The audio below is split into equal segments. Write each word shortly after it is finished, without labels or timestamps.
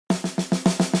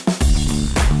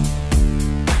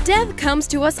Death comes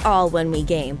to us all when we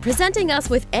game, presenting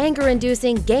us with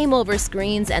anger-inducing game over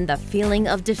screens and the feeling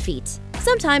of defeat.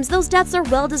 Sometimes those deaths are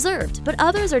well-deserved, but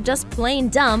others are just plain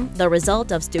dumb, the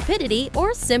result of stupidity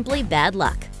or simply bad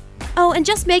luck. Oh, and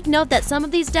just make note that some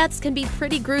of these deaths can be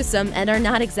pretty gruesome and are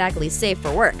not exactly safe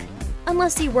for work.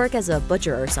 Unless you work as a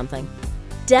butcher or something.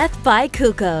 Death by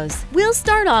Cuccos. We'll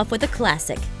start off with a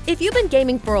classic. If you've been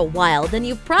gaming for a while, then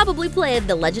you've probably played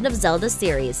the Legend of Zelda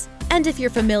series. And if you're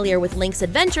familiar with Link's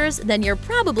adventures, then you're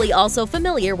probably also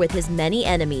familiar with his many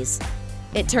enemies.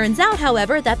 It turns out,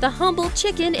 however, that the humble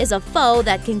chicken is a foe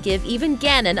that can give even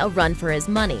Ganon a run for his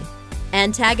money.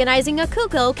 Antagonizing a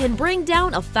Cucco can bring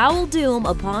down a foul doom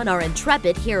upon our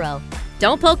intrepid hero.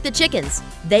 Don't poke the chickens.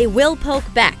 They will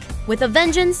poke back, with a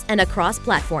vengeance and across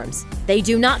platforms. They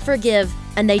do not forgive,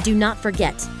 and they do not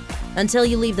forget. Until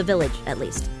you leave the village, at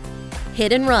least.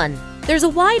 Hit and run. There's a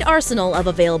wide arsenal of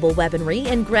available weaponry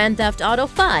in Grand Theft Auto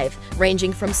 5,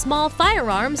 ranging from small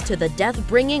firearms to the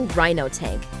death-bringing Rhino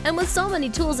tank. And with so many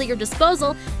tools at your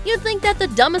disposal, you'd think that the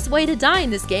dumbest way to die in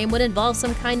this game would involve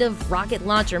some kind of rocket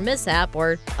launcher mishap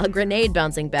or a grenade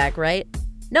bouncing back, right?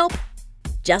 Nope.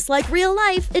 Just like real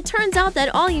life, it turns out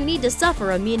that all you need to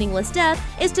suffer a meaningless death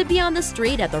is to be on the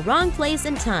street at the wrong place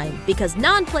and time, because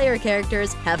non-player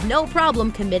characters have no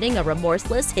problem committing a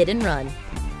remorseless hit and run.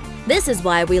 This is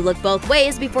why we look both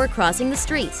ways before crossing the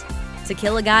street, to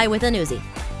kill a guy with an Uzi.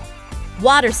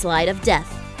 Water Slide of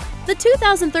Death. The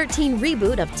 2013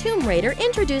 reboot of Tomb Raider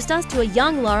introduced us to a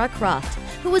young Lara Croft,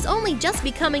 who was only just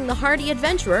becoming the hardy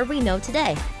adventurer we know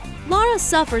today. Lara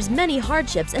suffers many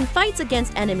hardships and fights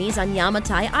against enemies on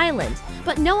Yamatai Island,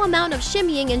 but no amount of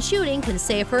shimmying and shooting can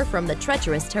save her from the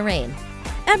treacherous terrain.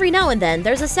 Every now and then,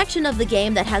 there's a section of the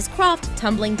game that has Croft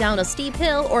tumbling down a steep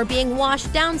hill or being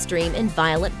washed downstream in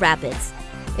violent rapids.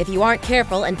 If you aren't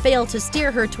careful and fail to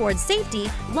steer her towards safety,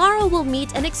 Lara will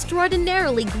meet an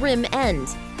extraordinarily grim end.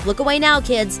 Look away now,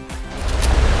 kids.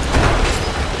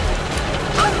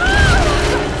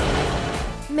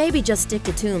 Maybe just stick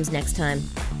to tombs next time.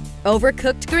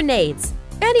 Overcooked grenades.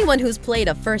 Anyone who's played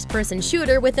a first-person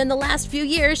shooter within the last few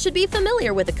years should be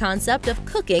familiar with the concept of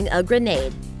cooking a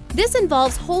grenade. This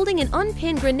involves holding an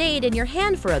unpinned grenade in your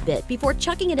hand for a bit before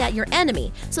chucking it at your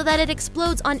enemy so that it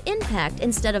explodes on impact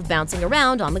instead of bouncing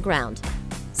around on the ground.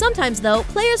 Sometimes, though,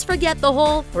 players forget the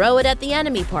whole throw it at the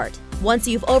enemy part. Once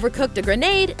you've overcooked a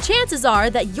grenade, chances are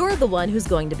that you're the one who's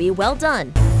going to be well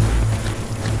done.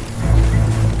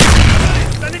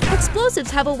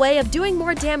 Explosives have a way of doing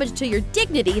more damage to your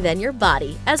dignity than your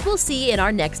body, as we'll see in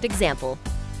our next example.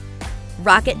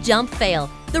 Rocket Jump Fail.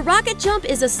 The rocket jump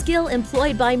is a skill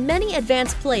employed by many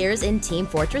advanced players in Team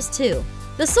Fortress 2.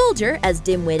 The soldier, as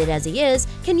dim-witted as he is,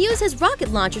 can use his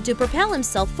rocket launcher to propel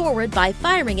himself forward by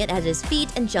firing it at his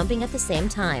feet and jumping at the same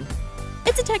time.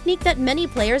 It's a technique that many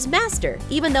players master,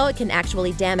 even though it can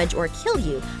actually damage or kill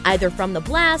you, either from the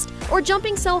blast or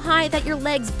jumping so high that your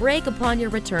legs break upon your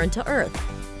return to Earth.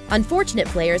 Unfortunate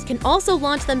players can also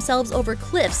launch themselves over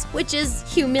cliffs, which is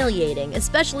humiliating,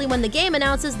 especially when the game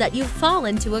announces that you've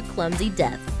fallen to a clumsy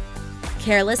death.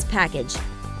 Careless Package.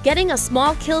 Getting a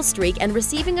small kill streak and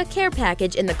receiving a care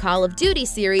package in the Call of Duty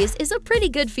series is a pretty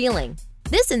good feeling.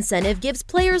 This incentive gives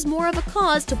players more of a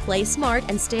cause to play smart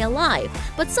and stay alive,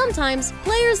 but sometimes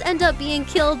players end up being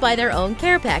killed by their own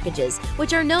care packages,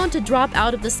 which are known to drop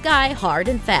out of the sky hard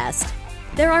and fast.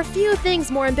 There are few things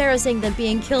more embarrassing than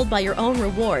being killed by your own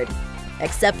reward,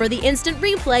 except for the instant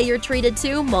replay you're treated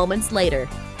to moments later.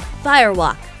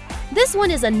 Firewalk. This one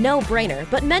is a no-brainer,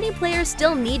 but many players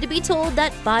still need to be told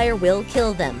that fire will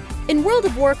kill them. In World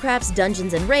of Warcraft's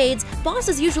dungeons and raids,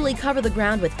 bosses usually cover the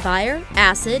ground with fire,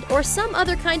 acid, or some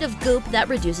other kind of goop that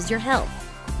reduces your health.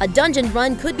 A dungeon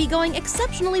run could be going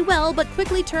exceptionally well but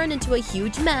quickly turn into a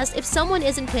huge mess if someone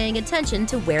isn't paying attention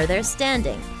to where they're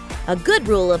standing. A good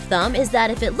rule of thumb is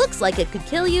that if it looks like it could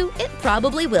kill you, it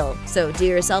probably will, so do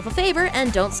yourself a favor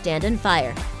and don't stand in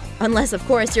fire. Unless, of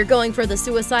course, you're going for the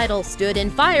suicidal stood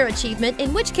in fire achievement,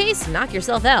 in which case, knock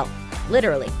yourself out.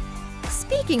 Literally.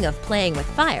 Speaking of playing with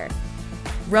fire,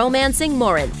 romancing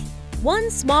Morinth.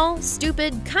 One small,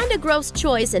 stupid, kinda gross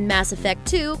choice in Mass Effect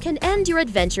 2 can end your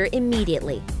adventure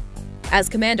immediately. As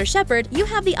Commander Shepard, you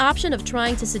have the option of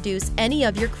trying to seduce any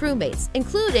of your crewmates,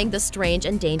 including the strange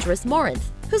and dangerous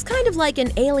Morinth, who's kind of like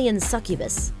an alien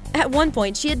succubus. At one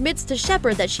point, she admits to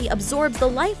Shepard that she absorbs the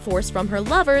life force from her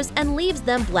lovers and leaves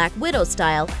them Black Widow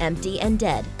style, empty and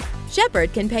dead.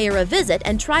 Shepard can pay her a visit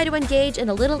and try to engage in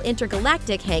a little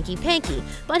intergalactic hanky-panky,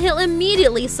 but he'll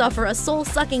immediately suffer a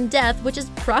soul-sucking death, which is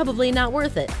probably not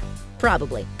worth it.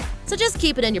 Probably. So just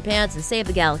keep it in your pants and save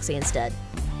the galaxy instead.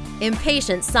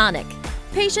 Impatient Sonic.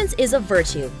 Patience is a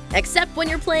virtue, except when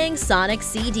you're playing Sonic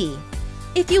CD.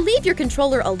 If you leave your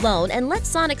controller alone and let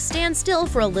Sonic stand still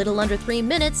for a little under 3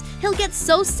 minutes, he'll get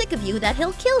so sick of you that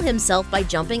he'll kill himself by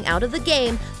jumping out of the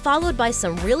game, followed by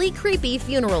some really creepy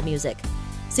funeral music.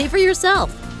 See for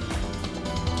yourself.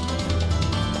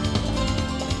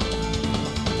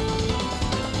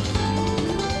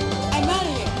 I'm out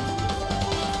of here.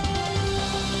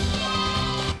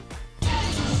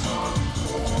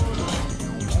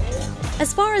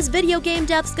 As far as video game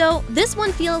deaths go, this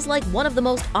one feels like one of the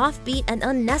most offbeat and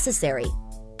unnecessary.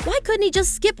 Why couldn't he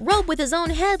just skip rope with his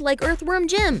own head like Earthworm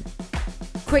Jim?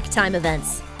 QuickTime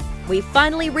events. We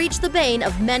finally reached the bane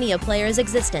of many a player's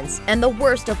existence and the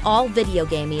worst of all video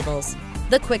game evils,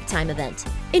 the QuickTime event.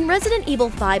 In Resident Evil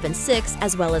 5 and 6,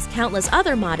 as well as countless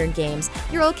other modern games,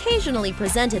 you're occasionally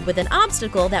presented with an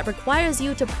obstacle that requires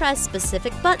you to press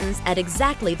specific buttons at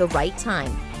exactly the right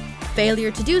time.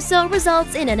 Failure to do so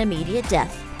results in an immediate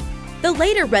death. The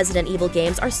later Resident Evil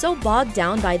games are so bogged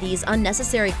down by these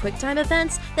unnecessary QuickTime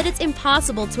events that it's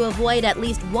impossible to avoid at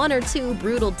least 1 or 2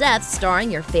 brutal deaths starring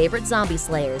your favorite zombie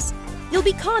slayers. You'll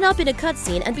be caught up in a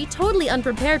cutscene and be totally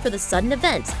unprepared for the sudden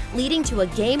event, leading to a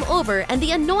game over and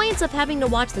the annoyance of having to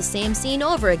watch the same scene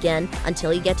over again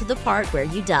until you get to the part where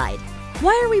you died.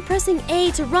 Why are we pressing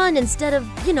A to run instead of,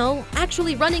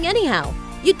 actually running anyhow?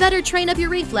 You'd better train up your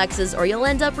reflexes or you'll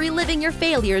end up reliving your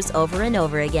failures over and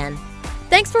over again.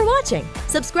 Thanks for watching!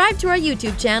 Subscribe to our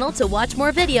YouTube channel to watch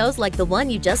more videos like the one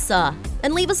you just saw.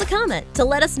 And leave us a comment to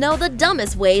let us know the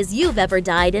dumbest ways you've ever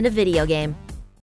died in a video game.